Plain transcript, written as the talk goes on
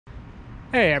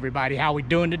Hey everybody, how we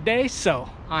doing today? So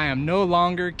I am no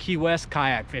longer Key West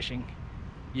kayak fishing.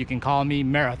 You can call me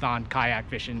marathon kayak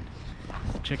fishing.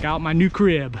 Check out my new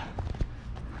crib.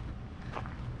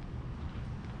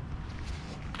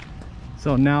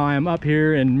 So now I am up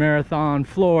here in Marathon,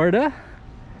 Florida,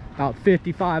 about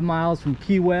 55 miles from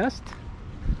Key West.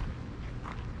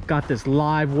 Got this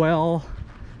live well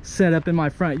set up in my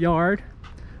front yard.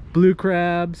 Blue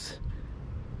crabs,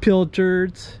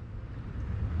 pilchards,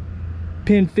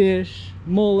 pinfish,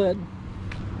 mullet.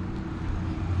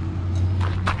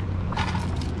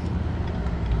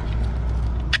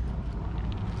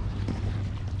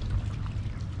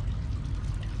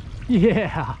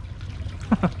 Yeah.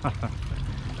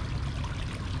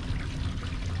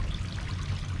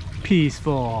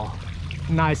 Peaceful.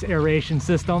 Nice aeration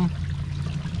system.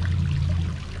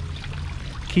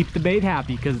 Keep the bait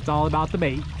happy because it's all about the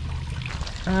bait.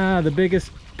 The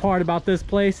biggest part about this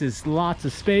place is lots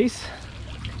of space.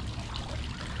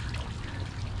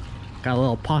 Got a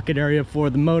little pocket area for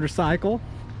the motorcycle.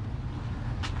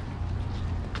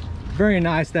 Very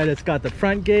nice that it's got the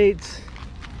front gates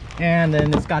and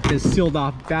then it's got this sealed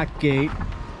off back gate.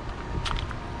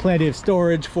 Plenty of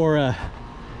storage for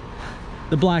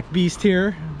the Black Beast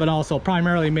here, but also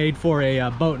primarily made for a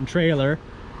boat and trailer.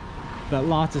 But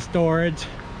lots of storage.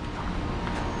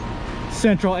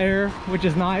 Central air, which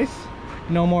is nice.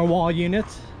 No more wall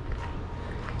units.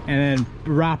 And then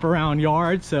wrap around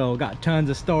yard, so got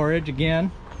tons of storage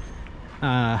again.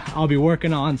 I'll be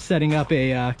working on setting up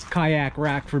a kayak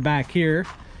rack for back here.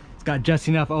 It's got just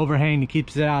enough overhang to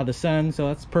keep it out of the sun, so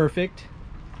that's perfect.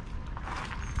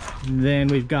 And then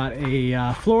we've got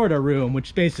a Florida room,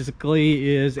 which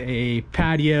basically is a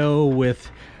patio with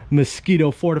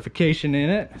mosquito fortification in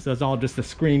it. So it's all just a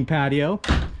screen patio.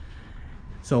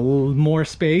 So a little more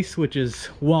space, which is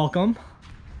welcome.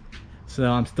 So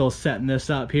I'm still setting this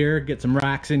up here, get some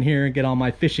racks in here and get all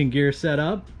my fishing gear set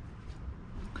up.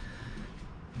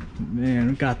 And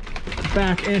we've got the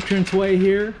back entranceway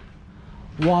here.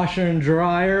 Washer and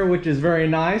dryer, which is very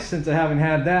nice since I haven't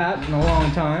had that in a long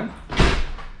time.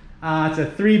 It's a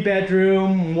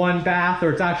 3-bedroom, 1 bath,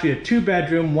 or it's actually a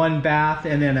 2-bedroom, 1 bath,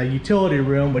 and then a utility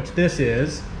room, which this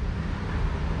is.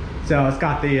 So it's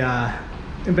got the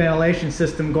ventilation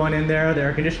system going in there, the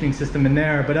air conditioning system in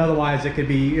there, but otherwise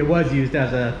it was used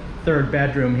as a 3rd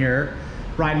bedroom here.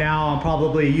 Right now I'm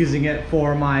probably using it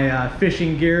for my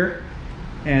fishing gear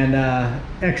and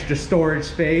extra storage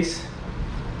space.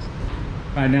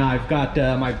 Right now I've got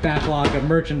my backlog of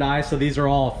merchandise, so these are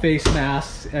all face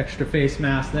masks, extra face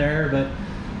masks there, but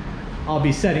I'll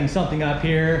be setting something up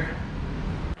here.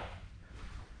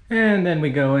 And then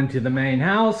we go into the main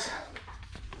house.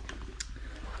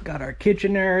 Got our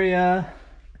kitchen area,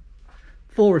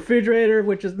 full refrigerator,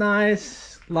 which is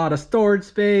nice. A lot of storage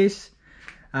space.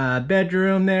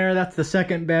 Bedroom there, that's the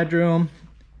 2nd bedroom.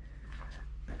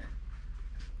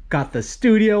 Got the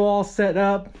studio all set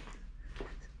up.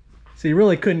 So you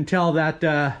really couldn't tell that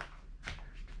I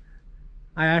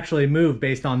actually moved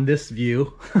based on this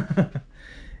view. A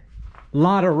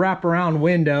lot of wraparound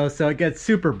windows, so it gets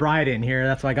super bright in here.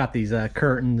 That's why I got these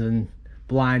curtains and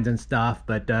blinds and stuff,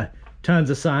 but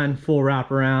tons of sun, full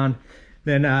wraparound.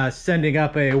 Then sending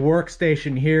up a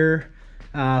workstation here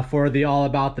for the All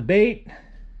About the Bait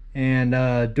and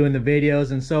doing the videos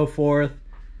and so forth.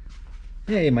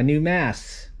 Hey, my new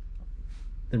masks.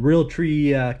 The Real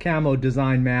Tree camo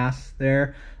design masks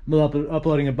there. I'm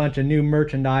uploading a bunch of new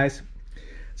merchandise.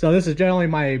 So this is generally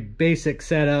my basic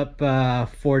setup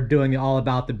for doing the All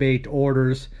About the Bait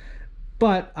orders.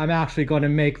 But I'm actually going to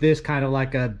make this kind of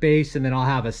like a base, and then I'll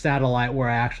have a satellite where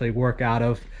I actually work out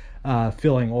of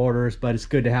filling orders. But it's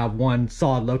good to have one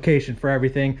solid location for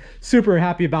everything. Super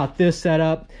happy about this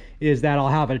setup is that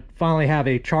I'll finally have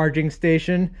a charging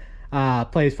station,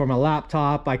 place for my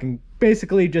laptop. I can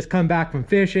basically just come back from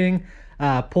fishing,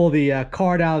 pull the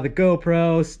card out of the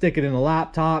GoPro, stick it in the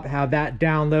laptop, have that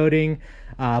downloading,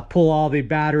 pull all the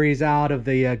batteries out of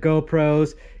the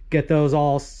GoPros, get those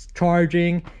all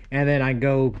charging, and then I can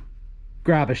go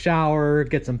grab a shower,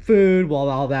 get some food while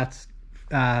all that's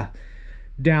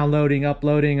downloading,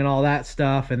 uploading, and all that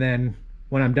stuff. And then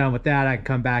when I'm done with that, I can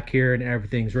come back here and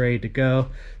everything's ready to go.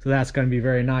 So that's going to be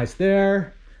very nice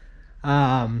there.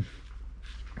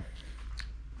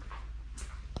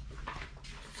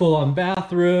 Full-on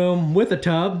bathroom with a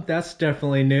tub. That's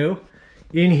definitely new.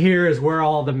 In here is where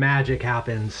all the magic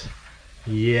happens.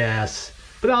 Yes.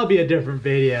 But that'll be a different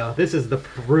video. This is the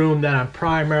room that I'm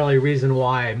primarily reason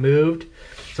why I moved.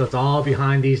 So it's all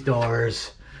behind these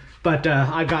doors. But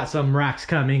I've got some racks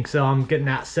coming, so I'm getting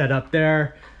that set up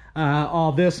there.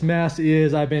 All this mess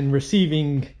is I've been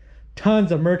receiving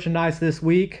tons of merchandise this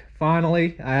week.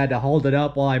 Finally, I had to hold it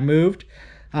up while I moved.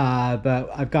 But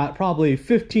I've got probably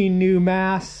 15 new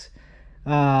masks.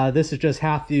 This is just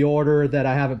half the order that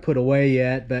I haven't put away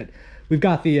yet, but we've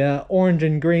got the orange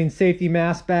and green safety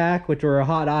mask back, which were a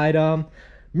hot item.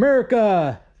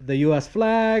 America, the US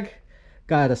flag.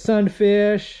 Got a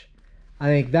sunfish. I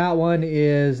think that one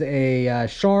is a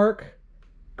shark,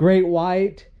 great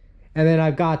white. And then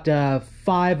I've got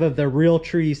 5 of the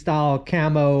Realtree style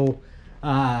camo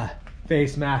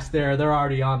face masks there. They're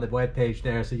already on the webpage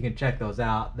there, so you can check those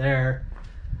out there.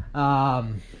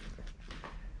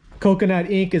 Coconut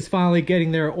Ink is finally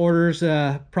getting their orders,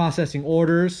 processing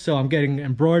orders, so I'm getting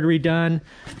embroidery done.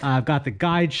 I've got the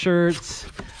guide shirts.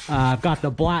 I've got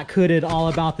the black hooded All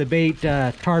About the Bait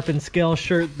Tarpon scale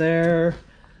shirt there.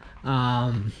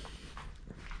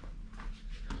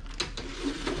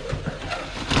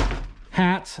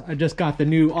 Hats. I just got the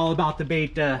new All About the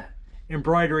Bait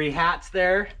embroidery hats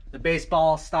there, the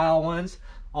baseball style ones,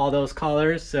 all those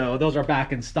colors. So those are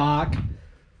back in stock.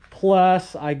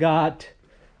 Plus I got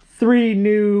 3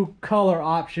 new color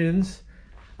options.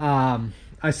 I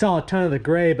saw a ton of the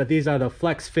gray, but these are the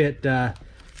flex fit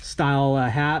style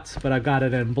hats, but I've got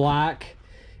it in black.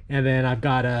 And then I've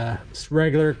got a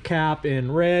regular cap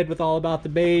in red with All About the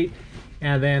Bait.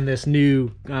 And then this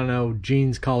new, I don't know,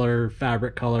 jeans color,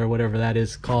 fabric color, whatever that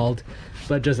is called.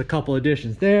 But just a couple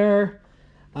additions there.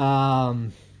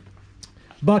 Bucktail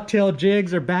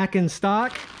jigs are back in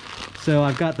stock. So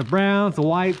I've got the browns, the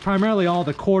white, primarily all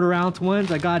the 1/4 ounce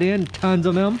ones I got in, tons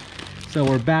of them. So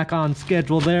we're back on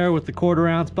schedule there with the 1/4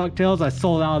 ounce bucktails. I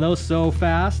sold out of those so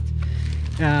fast.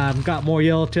 Got more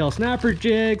yellowtail snapper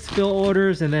jigs, fill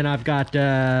orders, and then I've got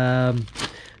the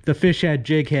fish head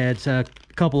jig heads. A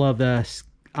couple of the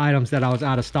items that I was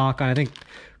out of stock on. I think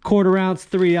 1/4 ounce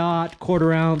 3/0,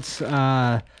 1/4 ounce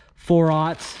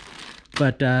 4/0,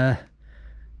 but I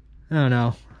don't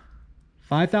know,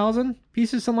 5,000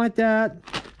 pieces, something like that.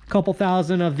 A couple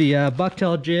thousand of the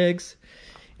bucktail jigs,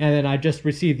 and then I just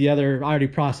received the other. I already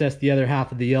processed the other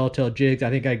half of the yellowtail jigs. I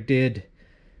think I did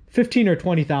 15 or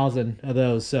 20,000 of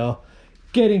those. So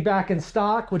getting back in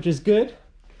stock, which is good.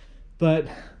 But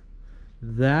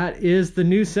that is the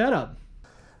new setup.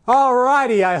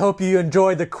 Alrighty, I hope you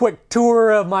enjoyed the quick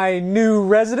tour of my new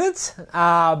residence.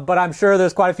 But I'm sure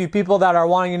there's quite a few people that are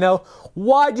wanting to know,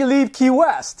 why'd you leave Key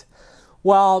West?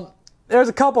 Well, there's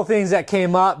a couple things that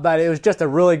came up, but it was just a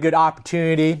really good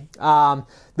opportunity.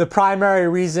 The primary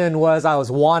reason was I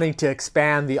was wanting to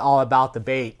expand the All About the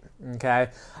Bait. Okay.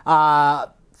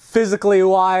 Physically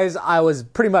wise, I was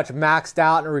pretty much maxed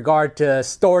out in regard to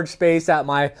storage space at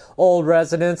my old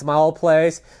residence, my old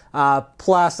place.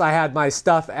 Plus I had my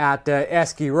stuff at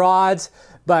Esky Rods,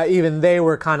 but even they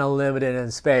were kind of limited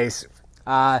in space.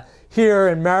 Here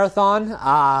in Marathon,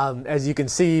 as you can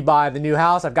see by the new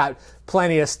house, I've got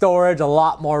plenty of storage, a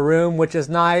lot more room, which is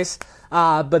nice.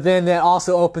 But then that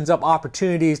also opens up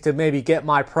opportunities to maybe get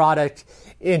my product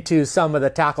into some of the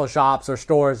tackle shops or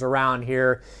stores around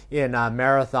here in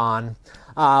Marathon,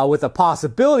 with a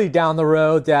possibility down the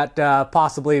road that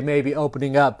possibly maybe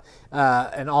opening up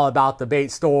an All About the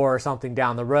Bait store or something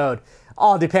down the road,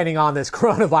 all depending on this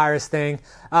coronavirus thing.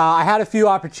 I had a few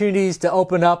opportunities to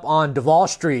open up on Duval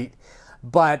Street,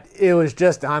 but it was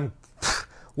just, I'm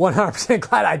 100%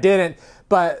 glad I didn't.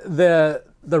 But the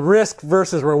risk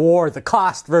versus reward, the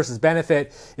cost versus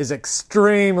benefit is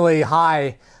extremely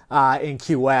high in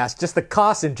Key West. Just the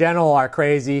costs in general are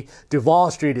crazy.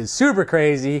 Duval Street is super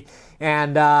crazy,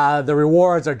 and the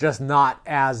rewards are just not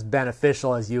as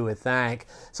beneficial as you would think.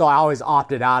 So I always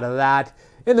opted out of that.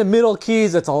 In the Middle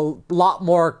Keys, it's a lot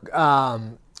more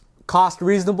cost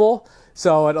reasonable,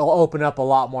 so it'll open up a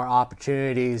lot more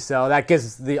opportunities. So that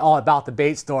gives the All About the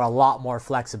Bait store a lot more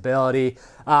flexibility.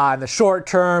 In the short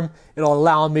term, it'll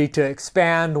allow me to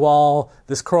expand while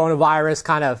this coronavirus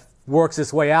kind of works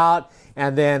its way out,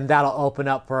 and then that'll open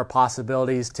up for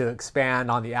possibilities to expand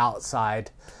on the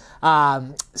outside.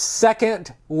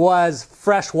 Second was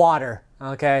fresh water,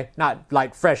 okay? Not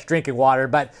like fresh drinking water,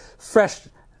 but fresh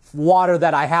water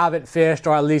that I haven't fished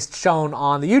or at least shown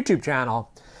on the YouTube channel.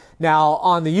 Now,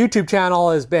 on the YouTube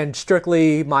channel has been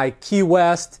strictly my Key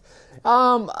West,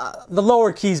 the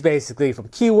lower keys basically, from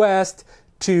Key West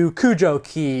to Cujo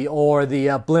Key, or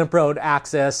the Blimp Road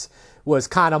access was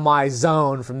kind of my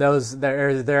zone from those that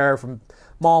are there from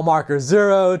mile marker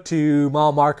 0 to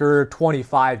mile marker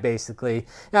 25 basically.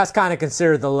 And that's kind of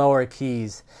considered the lower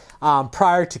keys.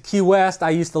 Prior to Key West, I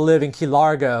used to live in Key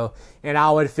Largo, and I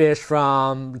would fish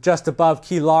from just above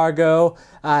Key Largo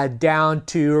down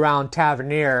to around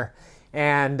Tavernier,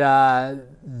 and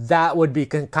that would be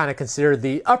kind of considered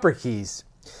the upper keys.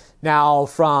 Now,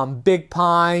 from Big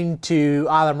Pine to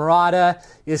Isla Mirada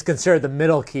is considered the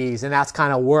middle keys, and that's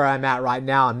kind of where I'm at right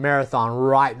now in Marathon,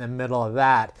 right in the middle of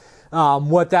that.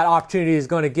 What that opportunity is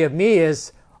going to give me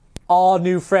is all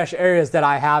new fresh areas that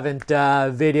I haven't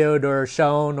videoed or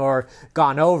shown or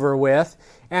gone over with,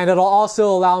 and it'll also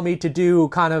allow me to do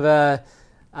kind of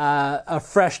a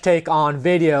fresh take on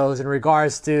videos in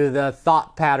regards to the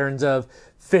thought patterns of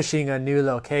fishing a new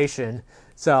location.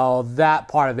 So that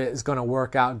part of it is going to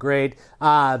work out great.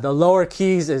 The lower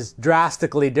keys is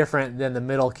drastically different than the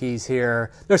middle keys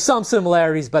here. There's some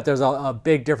similarities, but there's a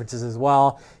big differences as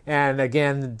well. And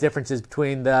again, the differences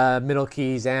between the middle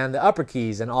keys and the upper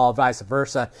keys and all vice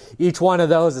versa. Each one of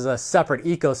those is a separate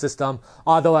ecosystem,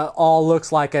 although it all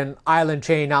looks like an island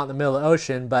chain out in the middle of the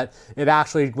ocean, but it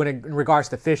actually, in regards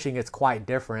to fishing, it's quite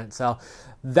different. So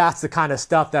that's the kind of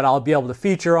stuff that I'll be able to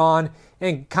feature on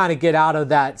and kind of get out of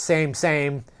that same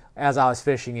as I was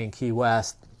fishing in Key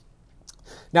West.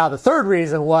 Now, the third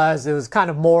reason was, it was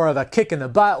kind of more of a kick in the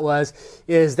butt,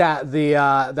 is that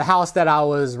the house that I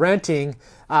was renting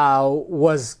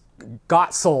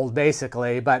got sold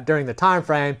basically, but during the time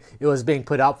frame it was being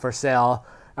put up for sale.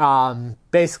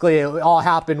 Basically, it all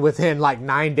happened within like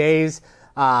 9 days.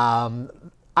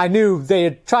 I knew they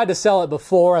had tried to sell it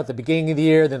before at the beginning of the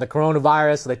year, then the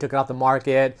coronavirus, so they took it off the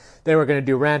market. They were going to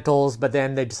do rentals, but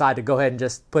then they decided to go ahead and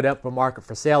just put it up for market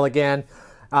for sale again.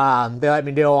 They let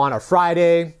me know on a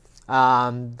Friday.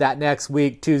 That next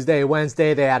week, Tuesday,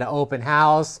 Wednesday, they had an open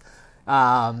house.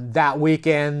 That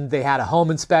weekend, they had a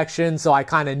home inspection, so I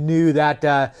kind of knew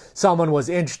that someone was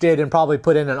interested and probably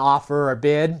put in an offer or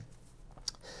bid.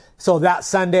 So that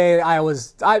Sunday,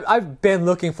 I've been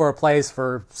looking for a place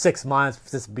for 6 months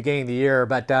since the beginning of the year,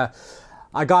 but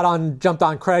I jumped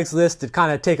on Craigslist to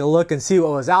kind of take a look and see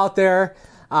what was out there.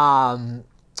 Saw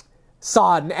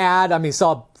an ad,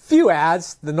 saw a few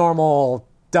ads, the normal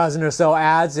dozen or so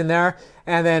ads in there,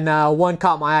 and then one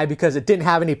caught my eye because it didn't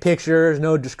have any pictures,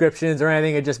 no descriptions or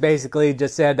anything. It just basically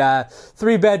just said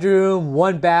 3-bedroom,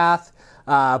 1 bath,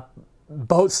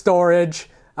 boat storage,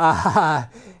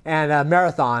 and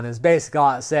Marathon is basically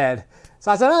all it said.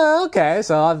 So I said, oh, okay,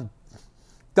 so I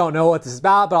don't know what this is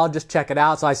about, but I'll just check it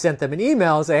out. So I sent them an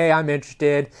email, say, hey, I'm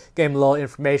interested, gave them a little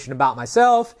information about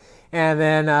myself, and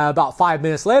then about 5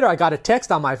 minutes later, I got a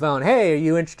text on my phone, hey, are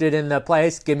you interested in the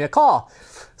place? Give me a call.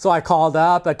 So I called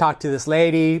up, I talked to this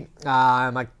lady,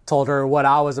 I told her what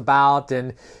I was about,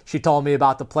 and she told me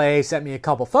about the place, sent me a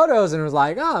couple photos, and was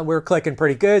like, oh, we're clicking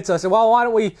pretty good. So I said, well, why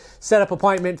don't we set up an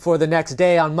appointment for the next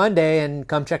day on Monday and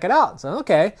come check it out? So,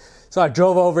 okay. So I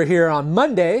drove over here on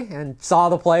Monday and saw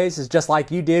the place. It's just like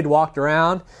you did, walked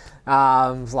around. I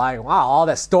was like, wow, all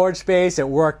that storage space, it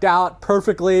worked out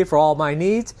perfectly for all my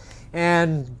needs.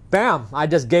 And bam, I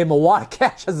just gave him a wad of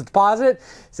cash as a deposit,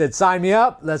 said, sign me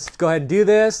up, let's go ahead and do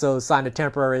this. So signed a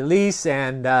temporary lease,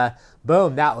 and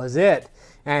boom, that was it.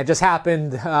 And it just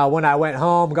happened when I went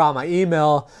home, got my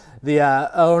email, the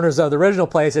owners of the original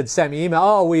place had sent me email,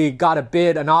 oh, we got a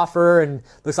bid, an offer, and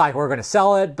looks like we're going to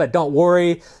sell it, but don't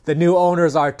worry, the new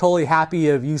owners are totally happy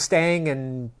of you staying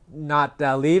and not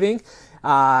leaving. But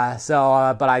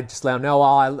I just let them know,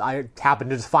 well, I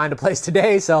happened to just find a place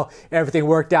today, so everything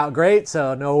worked out great,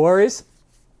 so no worries.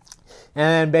 And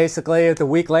then basically the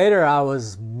week later, I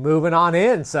was moving on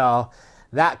in, so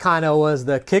that kind of was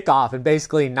the kickoff. And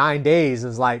basically 9 days, it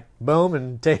was like boom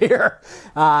and to here.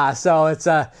 So it's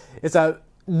a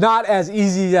not as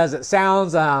easy as it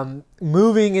sounds.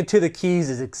 Moving into the Keys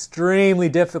is extremely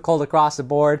difficult across the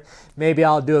board. Maybe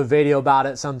I'll do a video about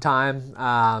it sometime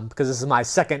because this is my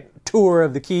second tour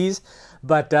of the Keys.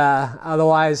 But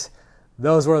otherwise,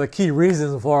 those were the key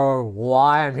reasons for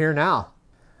why I'm here now.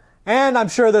 And I'm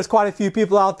sure there's quite a few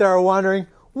people out there wondering,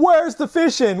 where's the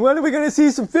fishing? When are we going to see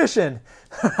some fishing?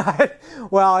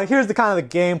 Well, here's the kind of the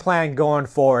game plan going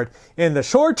forward. In the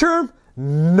short term,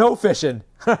 no fishing.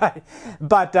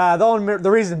 But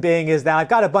the reason being is that I've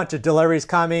got a bunch of deliveries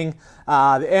coming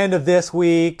the end of this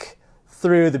week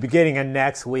through the beginning of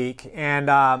next week, and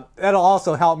that'll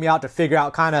also help me out to figure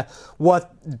out kind of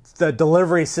what the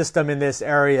delivery system in this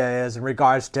area is in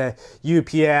regards to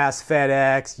UPS,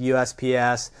 FedEx,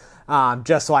 USPS,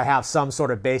 just so I have some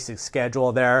sort of basic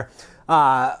schedule there.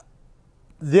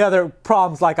 The other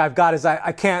problems like I've got is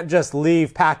I can't just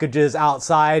leave packages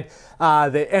outside.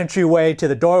 The entryway to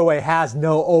the doorway has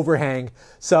no overhang,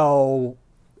 so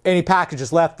any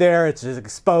packages left there, it's just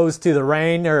exposed to the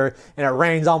rain, and it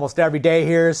rains almost every day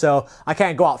here, so I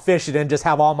can't go out fishing and just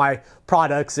have all my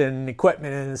products and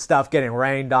equipment and stuff getting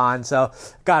rained on, so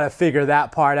got to figure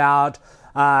that part out.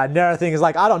 Another thing is,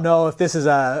 like, I don't know if this is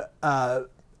a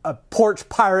a porch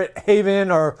pirate haven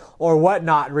or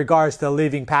whatnot in regards to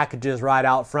leaving packages right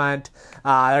out front.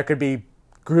 There could be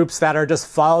groups that are just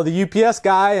follow the UPS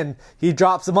guy and he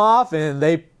drops them off and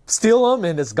they steal them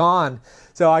and it's gone.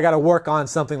 So I got to work on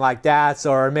something like that,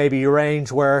 or maybe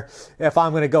arrange where if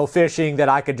I'm going to go fishing that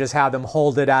I could just have them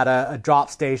hold it at a drop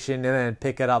station and then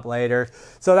pick it up later.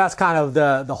 So that's kind of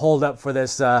the hold up for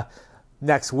this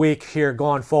next week here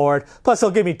going forward. Plus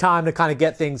it'll give me time to kind of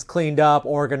get things cleaned up,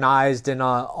 organized, and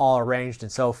all arranged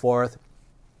and so forth.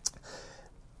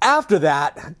 After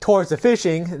that, towards the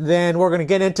fishing, then we're going to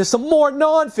get into some more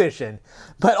non-fishing,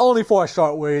 but only for a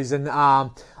short reason.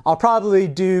 I'll probably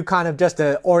do kind of just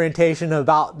an orientation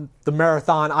about the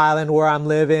Marathon Island where I'm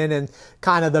living and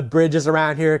kind of the bridges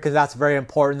around here, because that's very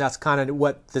important. That's kind of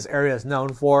what this area is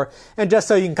known for. And just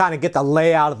so you can kind of get the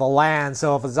layout of the land.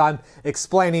 So as I'm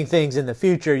explaining things in the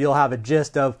future, you'll have a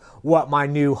gist of what my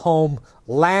new home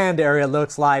land area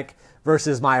looks like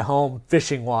versus my home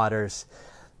fishing waters.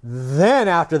 Then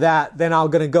after that, then I'm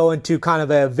going to go into kind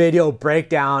of a video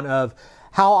breakdown of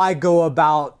how I go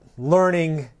about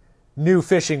learning new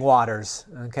fishing waters,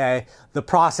 okay? The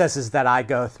processes that I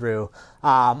go through.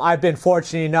 I've been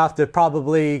fortunate enough to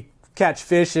probably catch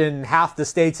fish in half the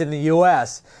states in the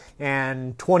US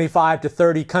and 25 to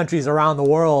 30 countries around the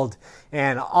world.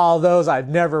 And all those I've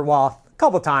never, well, a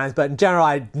couple times, but in general,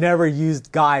 I've never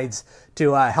used guides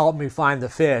to help me find the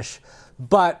fish.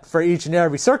 But for each and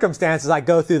every circumstances, I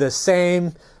go through the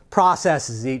same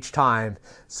processes each time.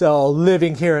 So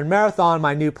living here in Marathon,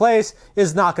 my new place,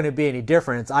 is not going to be any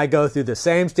different. I go through the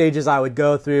same stages I would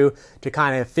go through to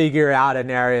kind of figure out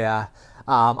an area.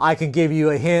 I can give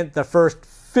you a hint. The first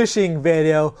fishing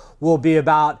video will be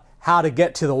about how to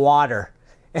get to the water.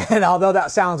 And although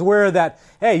that sounds weird that,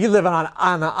 hey, you live on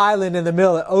an island in the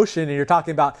middle of the ocean and you're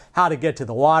talking about how to get to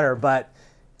the water, but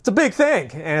it's a big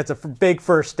thing and it's a big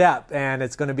first step, and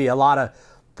it's going to be a lot of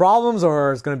problems,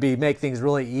 or it's going to be make things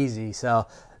really easy. So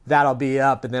that'll be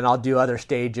up, and then I'll do other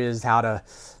stages, how to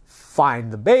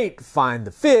find the bait, find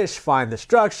the fish, find the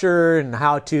structure, and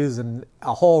how-tos, and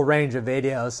a whole range of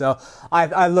videos. So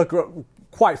I look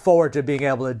quite forward to being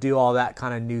able to do all that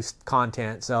kind of new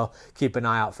content, so keep an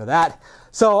eye out for that.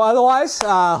 So otherwise,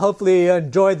 hopefully you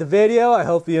enjoyed the video. I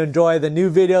hope you enjoy the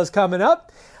new videos coming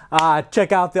up.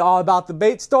 Check out the All About the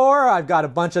Bait store. I've got a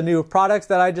bunch of new products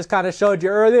that I just kind of showed you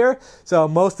earlier. So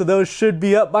most of those should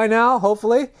be up by now,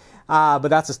 hopefully. But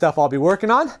that's the stuff I'll be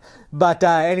working on. But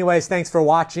anyways, thanks for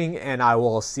watching, and I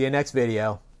will see you next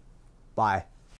video. Bye.